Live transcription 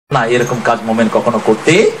না, এরকম কাজ মুমিন কখনো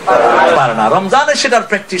করতে পারে না। রমজানে সেটার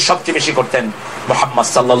প্র্যাকটিস সবচেয়ে বেশি করতেন মুহাম্মদ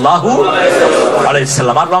সাল্লাল্লাহু আলাইহি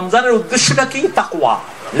সাল্লাম। আর রমজানের উদ্দেশ্যটা কি? তাকওয়া,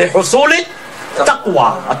 লিহুসুলি তাকওয়া।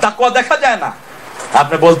 আর তাকওয়া দেখা যায় না।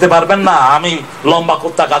 আপনি বলতে পারবেন না আমি লম্বা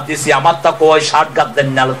কুত্তা গাদ দিয়েছি, আমার তাকওয়া ওই 60 গাদ দেন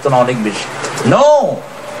না, আলোচনা অনেক বেশি। নো,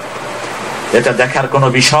 এটা দেখার কোনো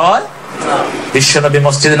বিষয়। বিশ্বনবী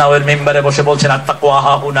মসজিদে নববীর মিম্বারে বসে বলছেন আত-তাকওয়া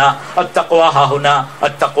হাহুনা, আত-তাকওয়া হাহুনা,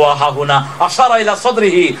 আত-তাকওয়া হাহুনা, আশারা ইলা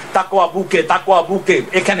সাদরিহি, তাকওয়া বুকে, তাকওয়া বুকে,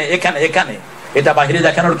 এখানে এখানে এখানে। এটা বাইরে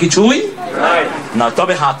দেখানোর কিছুই না।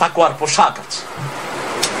 তবে হ্যাঁ, তাকওয়ার পোশাক আছে।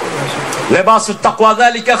 লিবাসুত তাকওয়া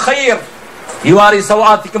যালিকা খায়র ইউয়ারি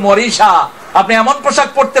সাওয়াতিকুম ওয়ারিশা। আপনি এমন পোশাক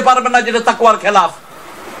পরতে পারবেন না যেটা তাকওয়ার খেলাফ।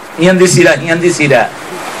 হিয়ান্দিসিরা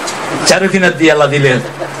চারুকিনার দিয়ে আল্লাহ দিলেন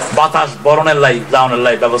বাতাস বরণের লাই, জাওনের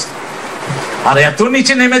লাই ব্যবস্থা। আর এত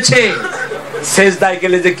নিচে নেমেছে, সেজদায়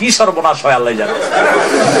গেলে যে কি সর্বনাশ হয় আল্লাহ জানে।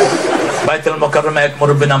 বাইতুল মুকাররমে এক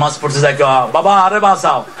মুরব্বি নামাজ পড়তে যায়, বাবা আরে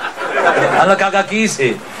বাঁচাও। আল্লাহ কাকা কিছে?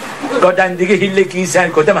 ডান দিকে হিললে কিছে?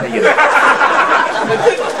 আমি কইতে পারি না।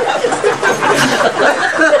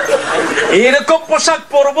 এরকম পোশাক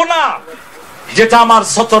পরবো না যেটা আমার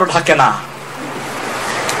সতর ঢাকে না।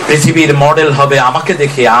 পৃথিবীর মডেল হবে আমাকে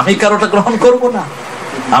দেখে, আমি কারোটা গ্রহণ করব না।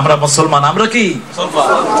 আমরা মুসলমান, আমরা কি?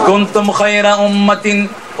 কুনতুম খায়রা উম্মাতিন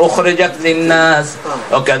উখরিজাত লিন-নাস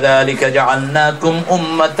ওয়া কাযালিকা জাআলনাকুম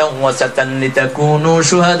উম্মাতান ওয়াসাতান লিতাকুনু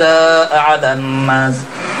শুহাদা'a 'আলান-নাস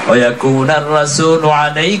ওয়া ইয়াকুনার রাসূলু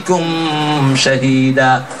 'আলাইকুম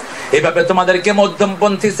শাহীদা। এভাবে তোমাদেরকে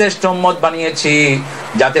মধ্যমপন্থী শ্রেষ্ঠ উম্মত বানিয়েছি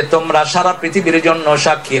যাতে তোমরা সারা পৃথিবীর জন্য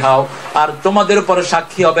সাক্ষী হও, আর তোমাদের উপরে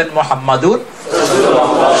সাক্ষী হবেন মুহাম্মাদুর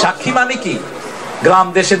রাসূলুল্লাহ। সাক্ষী মানে কি? গ্রাম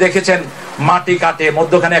দেশে দেখেছেন মাটি কাটে,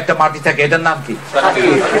 মধ্যখানে একটা মাটি থাকে, এটার নাম কি?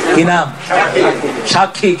 কি নাম?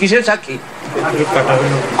 সাক্ষী। কিসের সাক্ষী?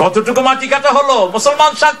 কতটুকু মাটি কাটা হলো,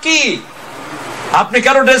 মুসলমান সাক্ষী। আপনি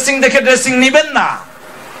কারো ড্রেসিং দেখে ড্রেসিং নিবেন না,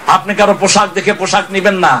 আপনি কারো পোশাক দেখে পোশাক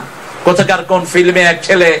নিবেন না। কোথাকার কোন ফিল্মে এক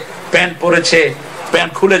ছেলে প্যান্ট পরেছে,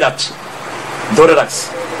 প্যান্ট খুলে যাচ্ছে, ধরে রাখছে,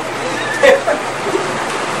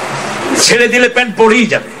 ছেড়ে দিলে প্যান্ট পরেই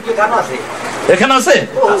যাবে। এখানে আছে?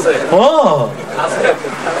 ও,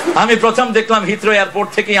 আমি প্রথম দেখলাম হিথ্রো এয়ারপোর্ট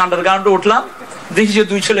থেকে আন্ডারগ্রাউন্ডে উঠলাম, দেখি যে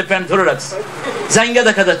দুই ছেলে প্যান্ট ধরে রাখছে, জাইঙ্গা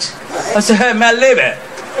দেখা যাচ্ছে। আচ্ছা হ্যাঁ man, leave it,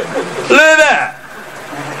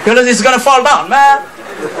 because it's gonna fall down, man.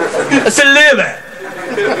 I said leave it.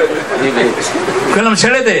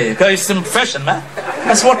 ছেড়ে দে, it's some fashion, man.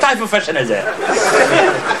 That's what type of fashion is it?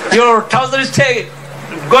 Your trouser is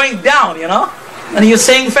going down, you know, and you're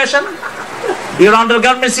saying fashion. Your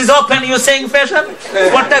undergarments is open, you're saying fashion.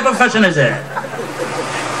 What type of fashion is it?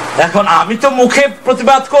 এখন আমি তো মুখে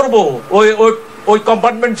প্রতিবাদ করব, ওই ওই ওই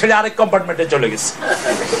compartment ছেড়ে আরেক কম্পার্টমেন্টে চলে গেছে,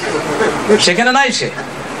 সেখানে নাই সে।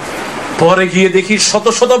 পরে গিয়ে দেখি শত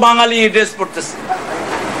শত বাঙালি ড্রেস পরতেছে।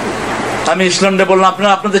 আমি ইসলামে বললাম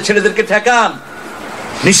আপনারা আপনাদের ছেলেদেরকে ঠেকান,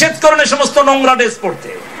 নিষেধ করেন এই সমস্ত নোংরা ড্রেস পরতে।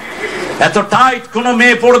 এত টাইট কোন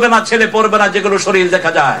মেয়ে পরবে না, ছেলে পরবে না যেগুলো শরীর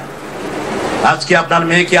দেখা যায়। আজকে আপনার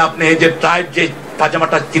মেয়েকে আপনি এই যে টাইট যে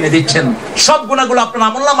পাজামাটা কিনে দিচ্ছেন, সব গুণাগুলো আপনার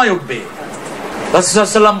আমলনামায় উঠবে। রাসূল সাল্লাল্লাহু আলাইহি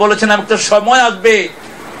ওয়াসাল্লাম বলেছেন একটা সময় আসবে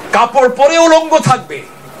কাপড় পরে উলঙ্গ থাকবে,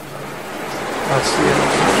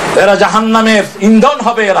 এরা জাহান্নামের ইন্ধন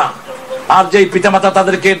হবে এরা। আর যে পিতামাতা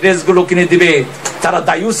তাদেরকে ড্রেসগুলো কিনে দিবে, তারা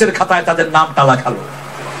দায়ুসের খাতায় তাদের নামটা লেখালো।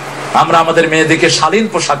 আমরা আমাদের মেয়েদেরকে শালীন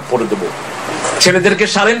পোশাক পরে দেবো, ছেলেদেরকে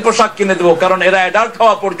শালীন পোশাক কিনে দেবো, কারণ এরা অ্যাডাল্ট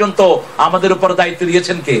হওয়া পর্যন্ত আমাদের উপর দায়িত্ব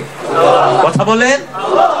দিয়েছেন কে? কথা বলেন।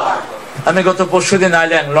 আমি গত পরশুদিন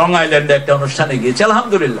লং আইল্যান্ডে একটা অনুষ্ঠানে গিয়েছি।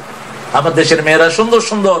 আলহামদুলিল্লাহ, আমার দেশের মেয়েরা সুন্দর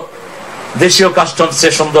সুন্দর দেশীয় কাস্টমসে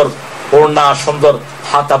সুন্দর ওড়না, সুন্দর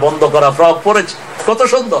হাতা বন্ধ করা ফ্রক পরেছে, কত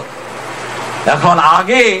সুন্দর। এখন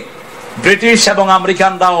আগে ব্রিটিশ এবং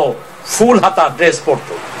আমেরিকানরাও ফুল হাতা ড্রেস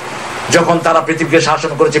পরতো যখন তারা পৃথিবীকে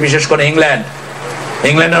শাসন করেছে, বিশেষ করে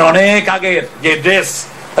ইংল্যান্ডের অনেক আগের যে ড্রেস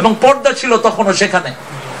এবং পর্দা ছিল তখনও সেখানে।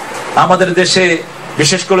 আমাদের দেশে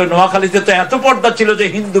বিশেষ করে নোয়াখালীতে তো এত পর্দা ছিল যে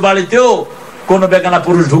হিন্দু বাড়িতেও কোনো বেগানা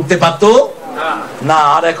পুরুষ ঢুকতে পারতো না।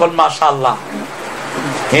 আর এখন মাশাআল্লাহ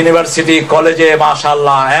ইউনিভার্সিটি কলেজে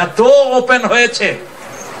মাশাআল্লাহ এত ওপেন হয়েছে।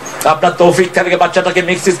 আপনার তৌফিক থাকে বাচ্চাটাকে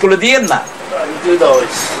মিক্স স্কুলে দিয়েন না,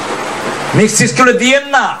 মিক্স স্কুলে দিয়েন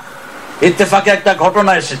না। ইত্তেফাকে একটা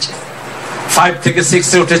ঘটনা এসেছে, 5 থেকে 6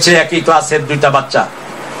 উঠেছে একই ক্লাসের দুইটা বাচ্চা।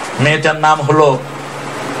 মেয়েটার নাম হলো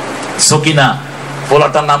সকিনা,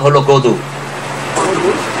 পোলাটার নাম হলো কদু।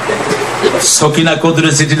 সকিনা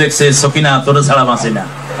কদুরে চিঠি লিখছে, সকিনা তোরে ছাড়া বাঁচি না।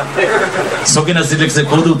 সকিনা চিঠি লিখছে,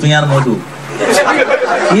 কদু তুই আর মধু।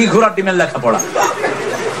 কি ঘোড়ার ডিমের লেখাপড়া,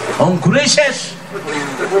 অঙ্কুরেই শেষ।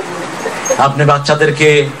 আপনি বাচ্চাদেরকে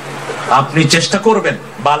আপনি চেষ্টা করবেন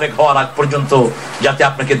বালেগ হওয়ার আগ পর্যন্ত যাতে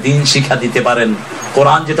আপনাকে দিন শিক্ষা দিতে পারেন,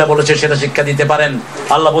 কোরআন যেটা বলেছে সেটা শিক্ষা দিতে পারেন।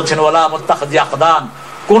 আল্লাহ বলছেন ওয়ালা মুত্তাখিজি আকদান,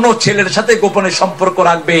 কোন ছেলের সাথে গোপনে সম্পর্ক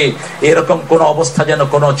রাখবে এরকম কোন অবস্থা যেন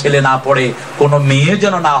কোন ছেলে না পড়ে, কোন মেয়ে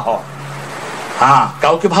যেন না হয়। হ্যাঁ,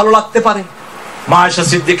 কাউকে ভালো লাগতে পারে। মা আয়েশা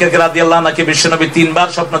সিদ্দিকা রাদিয়াল্লাহু আনহাকে বিশ্বনবী 3 বার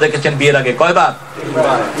স্বপ্ন দেখেছেন বিয়ের আগে। কয়বার?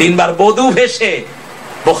 3 বার। বধূ ভেসে,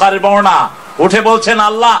 বুখারীর বর্ণনা, উঠে বলছেন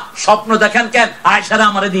আল্লাহ স্বপ্ন দেখেন কেন, আয়েশারে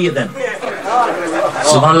আমারে দিয়ে দেন।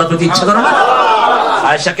 সুবহানাল্লাহ, কত ইচ্ছা করে না,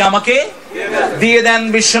 আয়েশাকে আমাকে দিয়ে দেন।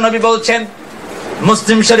 বিশ্বনবী বলছেন,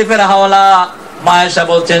 মুসলিম শরীফের হাওয়ালা, মা আয়েশা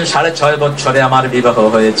বলছেন 6.5 বছরে আমার বিবাহ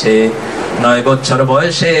হয়েছে, 9 বছর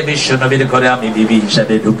বয়সে বিশ্বনবীর ঘরে আমি বিবি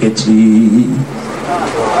হিসাবে ঢুকেছি।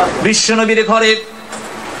 বিশ্বনবীর ঘরে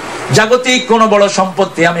জাগতিক কোন বড়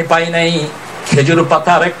সম্পত্তি আমি পাই নাই, খেজুর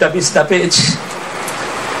পাতার একটা বিছনা পেয়েছি,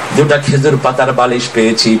 2টা খেজুর পাতার বালিশ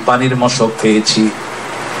পেয়েছি, পানির মশক পেয়েছি,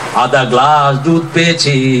 আধা গ্লাস দুধ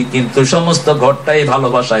পেয়েছি, কিন্তু সমস্ত ঘরটাই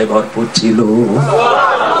ভালোবাসায় ভরপুর ছিল।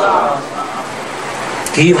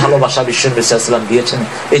 কি ভালোবাসা বিশ্বনবী সাল্লাল্লাহু আলাইহি ওয়াসাল্লাম দিয়েছেন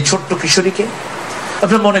এই ছোট্ট কিশোরীকে।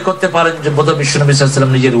 আপনি মনে করতে পারেন যে বোধহয় বিশ্বনবী সাল্লাল্লাহু আলাইহি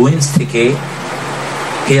ওয়াসাল্লাম নিজের উইংস থেকে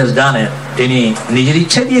তিনি নিজের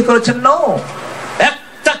ইচ্ছায় বিয়ে করেছেন। নো,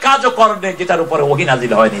 একটা কাজও করেন যেটার উপরে ওহী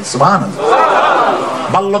নাযিল হয়নি। সুবহানাল্লাহ।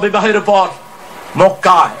 বাল্য বিবাহের উপর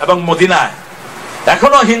মক্কা এবং মদিনায়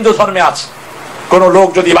এখনো হিন্দু ধর্মে আছে, কোন লোক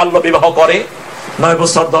যদি বাল্য বিবাহ করে, 9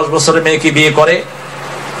 বছর 10 বছরের মেয়েকে বিয়ে করে,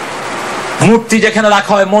 মূর্তি যেখানে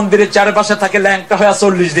রাখা হয় মন্দিরের চারপাশে থাকে ল্যাংটা হয়ে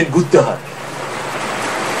 40 দিন ঘুরতে হয়।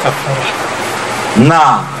 না,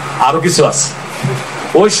 আরো কিছু আছে।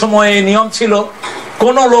 ওই সময়ে নিয়ম ছিল,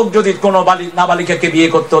 কোন লোক যদি কোন নাবালিকাকে বিয়ে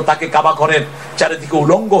করতো তাকে কাবা ঘরের চারিদিকে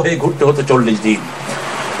উলঙ্গ হয়ে ঘুরতে হতো 40 দিন।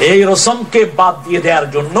 এই রসমকে বাদ দিয়ে দেওয়ার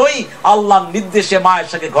জন্যই আল্লাহর নির্দেশে মা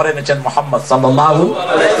আয়েশাকে ঘরে এনেছেন মুহাম্মদ সাল্লাল্লাহু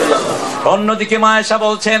আলাইহি ওয়াসাল্লাম। অন্যদিকে মা আয়েশা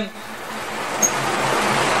বলছেন,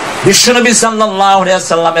 বিশ্বনবী সাল্লাল্লাহু আলাইহি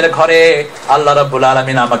ওয়াসাল্লামের ঘরে আল্লাহ রাব্বুল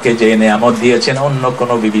আলামিন আমাকে যে নিয়ামত দিয়েছেন অন্য কোন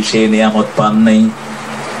বিবি সেই নিয়ামত পান নাই।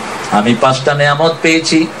 আমি 5টা নিয়ামত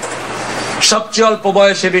পেয়েছি। সবচেয়ে অল্প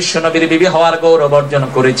বয়সে বিশ্বনবীর বিবি হওয়ার গৌরব অর্জন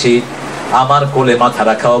করেছি। আমার কোলে মাথা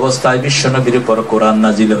রাখা অবস্থায় বিশ্বনবীর উপর কোরআন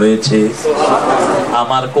নাজিল হয়েছে।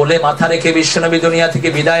 আমার কোলে মাথা রেখে বিশ্বনবী দুনিয়া থেকে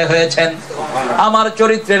বিদায় হয়েছেন। আমার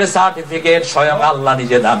চরিত্রের সার্টিফিকেট স্বয়ং আল্লাহ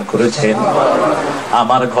নিজে দান করেছেন।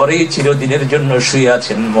 আমার ঘরেই চিরদিনের জন্য শুয়ে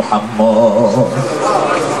আছেন মুহাম্মদ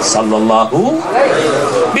সাল্লাল্লাহু আলাইহি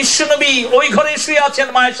ওয়াসাল্লাম। বিশ্বনবী ওই ঘরে শুয়ে আছেন,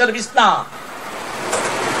 মা আয়েশার বিছনা।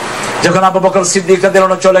 যখন আবু বকর সিদ্দিক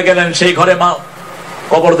রাদিয়াল্লাহু আনহু চলে গেলেন, সেই ঘরে মা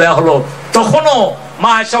কবর দেয়া হলো, তখনও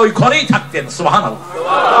মা আয়েশা ওই ঘরেই থাকতেন। সুবহানাল্লাহ।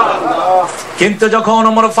 কিন্তু যখন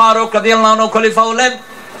ওমর ফারুক রাদিয়াল্লাহু আনহু খলিফা হলেন,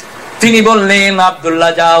 তিনি বললেন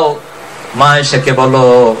আব্দুল্লাহ যাও মা আয়েশাকে বলো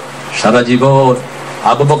সারা জীবন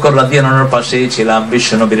আবু বকর রাদিয়াল্লাহু আনহুর পাশেই ছিলাম,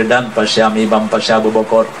 বিশ্বনবীর ডান পাশে আমি, বাম পাশে আবু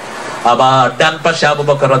বকর, আবার ডান পাশে আবু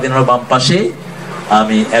বকর রাদিয়াল্লাহু আনহু, বাম পাশে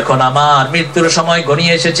আমি। এখন আমার মৃত্যুর সময়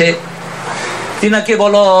ঘনিয়ে এসেছে, তিনাকে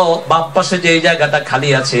বলো বাম পাশে যে জায়গাটা খালি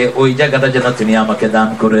আছে ওই জায়গাটা যেন তিনি আমাকে দান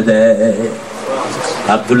করে দেয়।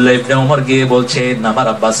 আব্দুল্লাহ ইবনে ওমর গিয়ে বলছেন আমার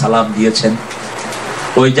আব্বা সালাম দিয়েছেন,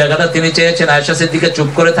 ওই জায়গাটা তিনি চেয়েছেন। আয়েশা সিদ্দিকা চুপ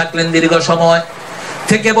করে থাকলেন দীর্ঘ সময়,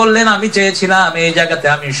 থেকে বললেন আমি চেয়েছিলাম এই জায়গাতে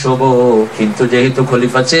আমি শোবো, কিন্তু যেহেতু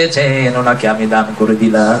খলিফা চেয়েছেন ওনাকে আমি দান করে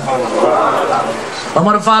দিলাম।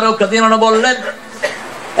 ওমর ফারুক রাদিয়াল্লাহু আনহু বললেন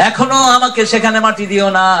এখনো আমাকে সেখানে মাটি দিও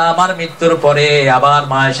না, আমার মৃত্যুর পরে আবার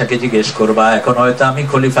মা আয়েশাকে জিজ্ঞেস করবা, এখন হয়তো আমি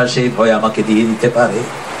খলিফা, সেই ভয় আমাকে দিয়ে দিতে পারে।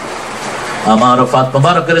 আমার ওফাত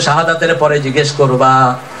মুবারকের শাহাদাতের পরে জিজ্ঞেস করবা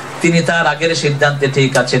তিনি তার আগের সিদ্ধান্তে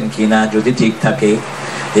ঠিক আছেন কিনা, যদি ঠিক থাকে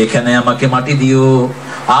এখানে আমাকে মাটি দিও,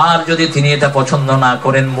 আর যদি তিনি এটা পছন্দ না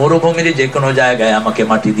করেন মরুভূমির যে কোনো জায়গায় আমাকে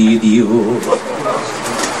মাটি দিয়ে দিও।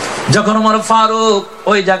 যখন ওমর ফারুক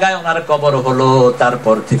ওই জায়গায় ওনার কবর হলো,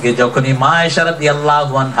 তারপর থেকে যখনই মা আয়েশা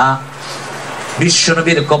রাদিয়াল্লাহু আনহা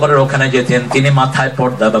বিশ্বনবীর কবরের ওখানে যেতেন, তিনি মাথায়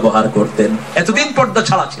পর্দা ব্যবহার করতেন। এতদিন পর্দা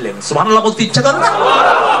ছাড়া ছিলেন। সুবহানাল্লাহ বলতে ইচ্ছা করে না?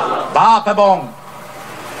 বাপ এবং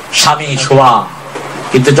স্বামী শোয়া,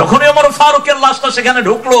 কিন্তু যখনই ওমর ফারুকের লাশটা সেখানে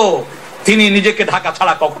ঢুকলো, তিনি নিজেকে ঢাকা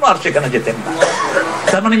ছাড়া কখনো আর সেখানে যেতেন না।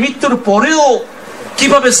 তার মানে মৃত্যুর পরেও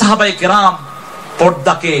কিভাবে সাহাবায়ে কেরাম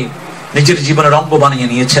পর্দাকে নিজের জীবনের অঙ্গ বানিয়ে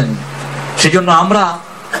নিয়েছেন। সেজন্য আমরা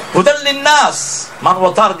হুদাল লিন্নাস,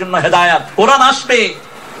 মানবতার জন্য হেদায়েত, কোরআন আসবে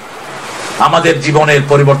আমাদের জীবনের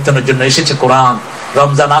পরিবর্তনের জন্য এসেছে কোরআন।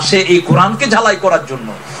 রমজান আসে এই কোরআনকে ঝালাই করার জন্য।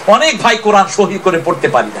 অনেক ভাই কোরআন সহি করে পড়তে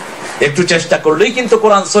পারি না, একটু চেষ্টা করলেই কিন্তু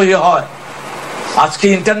কোরআন সহি হয়। আজকে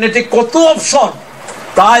ইন্টারনেটে কত অপশন,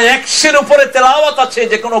 প্রায় 100-এর উপরে তেলাওয়াত আছে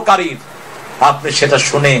যে কোনো কারীর, আপনি সেটা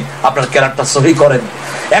শুনে আপনার কেরাতটা সহি করেন।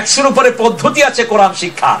 100-এর উপরে পদ্ধতি আছে কোরআন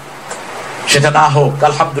শিক্ষা, সেটা না হোক,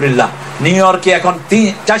 আলহামদুলিল্লাহ নিউ ইয়র্কে এখন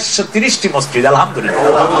 430টি মসজিদ, আলহামদুলিল্লাহ।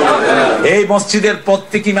 এই মসজিদের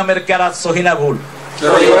প্রত্যেক ইমামের কেরাত সহিহ না ভুল?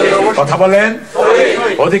 কথা বলেন,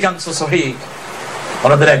 অধিকাংশ সহিহ।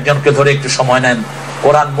 ওনাদের একজনকে ধরে একটু সময় নেন,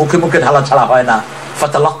 কোরআন মুখে মুখে ঢালা ছাড়া হয় না।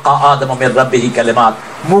 ফাতালাক্কা আদম মির রাব্বিহি কালিমাত,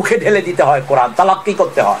 মুখে ঢেলে দিতে হয় কোরআন, তালাক্কি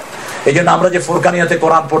করতে হয়। এই জন্য আমরা যে ফুরকানিয়াতে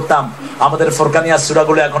কোরআন পড়তাম, আমাদের ফুরকানিয়া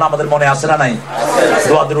সূরাগুলো এখন আমাদের মনে আছে না নাই?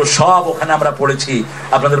 দোয়া দুরূদ সব ওখানে আমরা পড়েছি।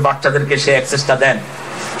 আপনাদের বাচ্চাদেরকে সেই অ্যাক্সেসটা দেন,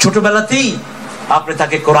 ছোটবেলাতেই আপনি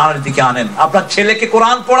তাকে কোরআনের দিকে আনেন। আপনার ছেলেকে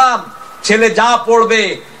কোরআন পড়ান, ছেলে যা পড়বে,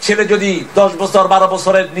 ছেলে যদি 10 বছর 12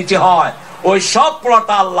 বছরের নিচে হয়, ওই সব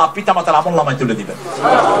পড়াটা আল্লাহ পিতামাতার আমলনামায় তুলে দিবেন।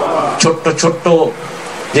 ছোট্ট ছোট্ট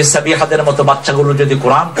যে সাবিহাদের মতো বাচ্চাগুলো যদি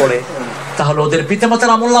কোরআন পড়ে, তাহলে ওদের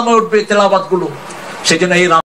পিতামাতার আমলনামায় উঠবে তেলাওয়াত গুলো। সেই জন্য এই